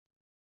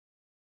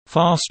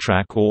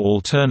Fastrac, or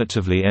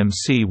alternatively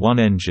MC-1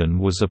 engine,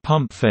 was a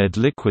pump-fed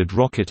liquid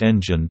rocket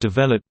engine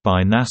developed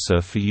by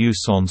NASA for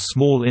use on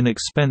small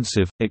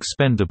inexpensive,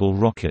 expendable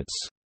rockets.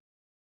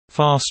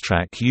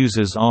 Fastrac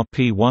uses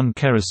RP-1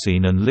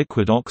 kerosene and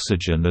liquid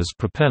oxygen as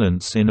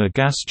propellants in a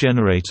gas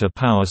generator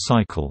power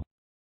cycle.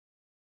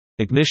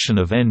 Ignition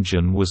of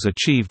engine was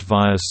achieved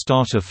via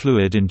starter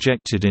fluid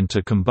injected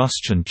into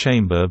combustion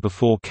chamber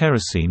before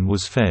kerosene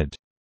was fed.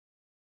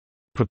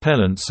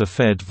 Propellants are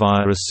fed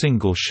via a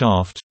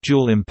single-shaft,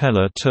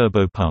 dual-impeller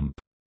turbopump.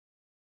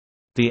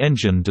 The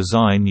engine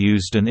design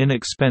used an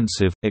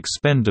inexpensive,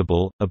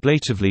 expendable,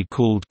 ablatively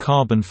cooled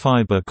carbon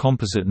fiber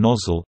composite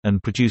nozzle,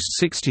 and produced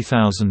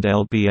 60,000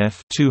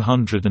 lbf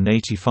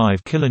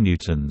 (285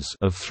 kilonewtons)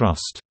 of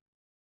thrust.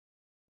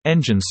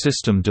 Engine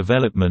system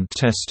development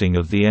testing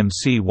of the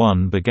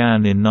MC-1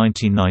 began in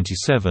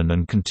 1997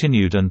 and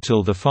continued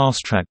until the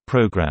Fastrac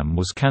program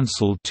was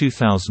cancelled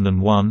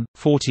 2001.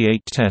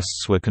 48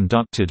 tests were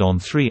conducted on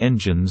 3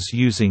 engines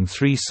using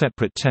 3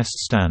 separate test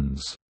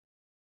stands.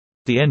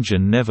 The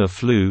engine never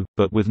flew,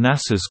 but with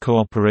NASA's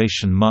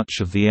cooperation much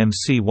of the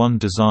MC-1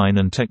 design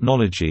and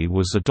technology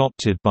was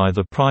adopted by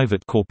the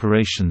private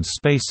corporation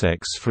SpaceX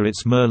for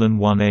its Merlin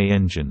 1A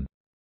engine.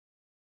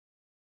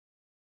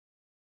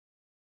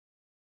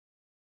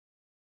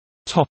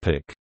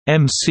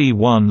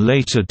 MC-1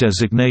 later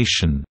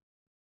designation.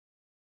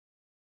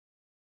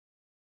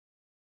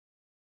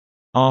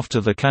 After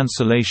the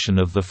cancellation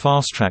of the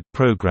Fastrac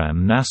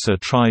program, NASA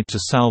tried to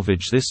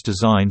salvage this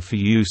design for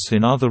use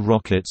in other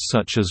rockets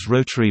such as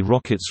rotary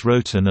rockets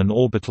Roton and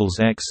Orbital's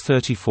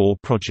X-34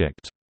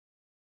 project.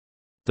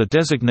 The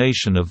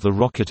designation of the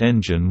rocket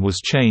engine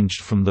was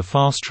changed from the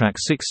Fastrac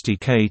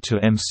 60K to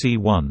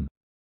MC-1.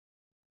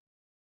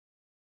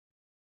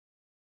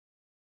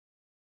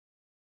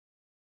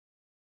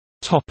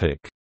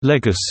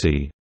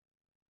 Legacy.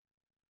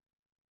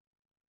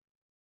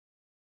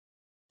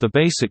 The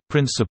basic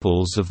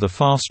principles of the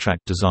Fastrac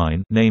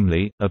design,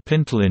 namely, a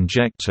pintle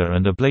injector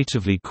and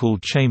ablatively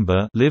cooled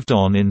chamber, lived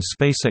on in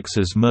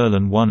SpaceX's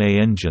Merlin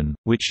 1A engine,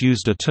 which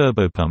used a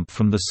turbopump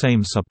from the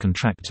same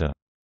subcontractor.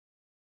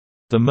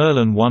 The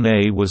Merlin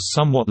 1A was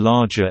somewhat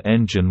larger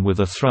engine with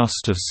a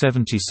thrust of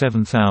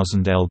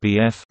 77,000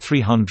 lbf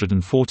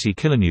 (340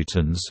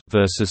 kilonewtons)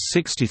 versus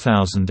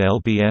 60,000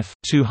 lbf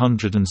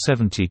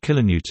 (270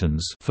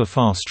 kilonewtons) for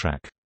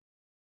Fastrac.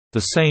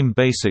 The same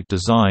basic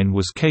design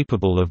was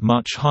capable of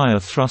much higher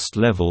thrust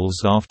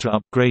levels after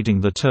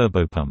upgrading the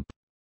turbopump.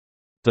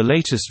 The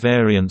latest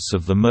variants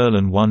of the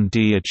Merlin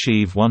 1D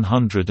achieve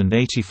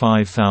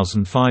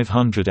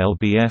 185,500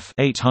 lbf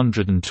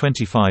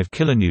 (825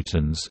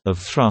 kilonewtons) of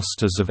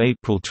thrust as of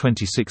April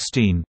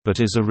 2016, but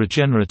is a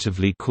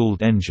regeneratively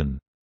cooled engine.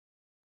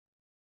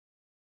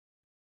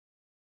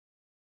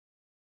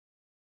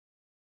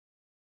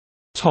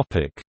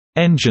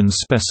 Engine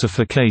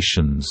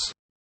specifications.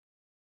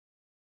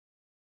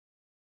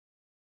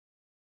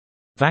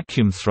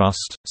 Vacuum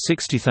thrust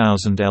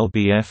 60,000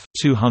 lbf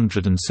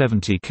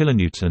 270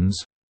 kilonewtons.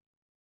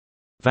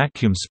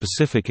 Vacuum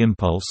specific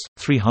impulse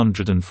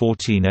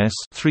 314 s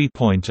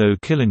 3.0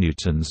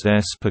 kilonewtons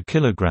s per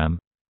kilogram.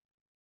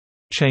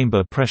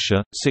 Chamber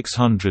pressure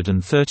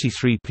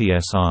 633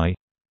 psi.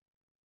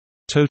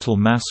 Total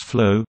mass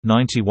flow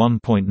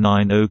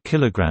 91.90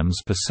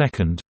 kilograms per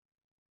second.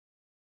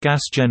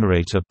 Gas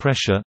generator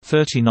pressure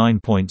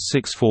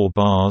 39.64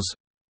 bars.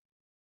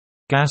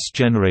 Gas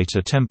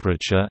generator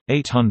temperature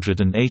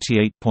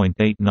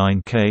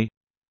 888.89 K.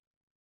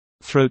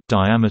 Throat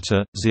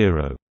diameter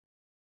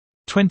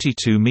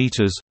 0.22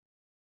 meters.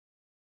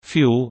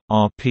 Fuel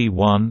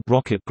RP-1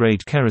 rocket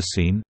grade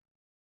kerosene.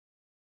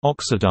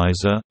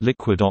 Oxidizer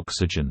liquid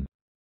oxygen.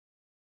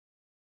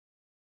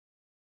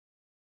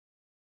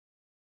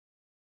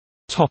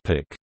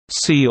 Topic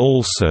See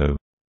also: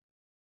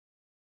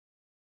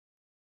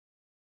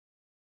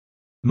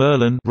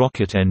 Merlin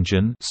rocket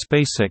engine,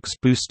 SpaceX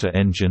booster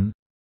engine.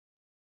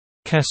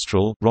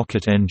 Kestrel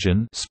rocket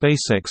engine,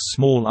 SpaceX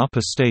small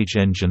upper stage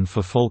engine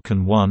for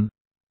Falcon 1.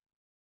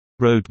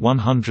 Rode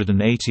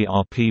 180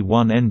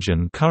 RP-1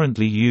 engine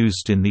currently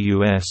used in the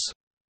US.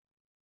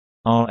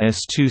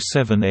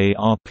 RS-27A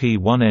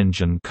RP-1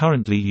 engine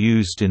currently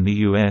used in the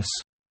US.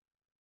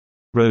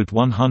 Rode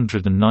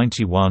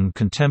 191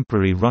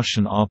 contemporary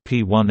Russian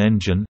RP-1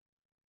 engine.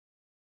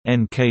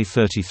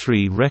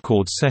 NK-33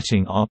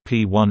 record-setting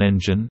RP-1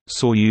 engine,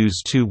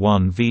 Soyuz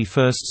 21V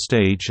first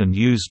stage and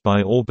used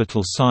by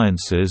Orbital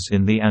Sciences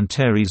in the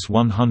Antares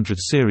 100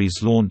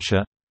 series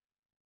launcher.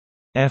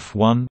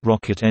 F-1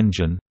 rocket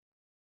engine.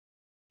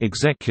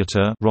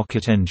 Executor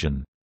rocket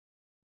engine.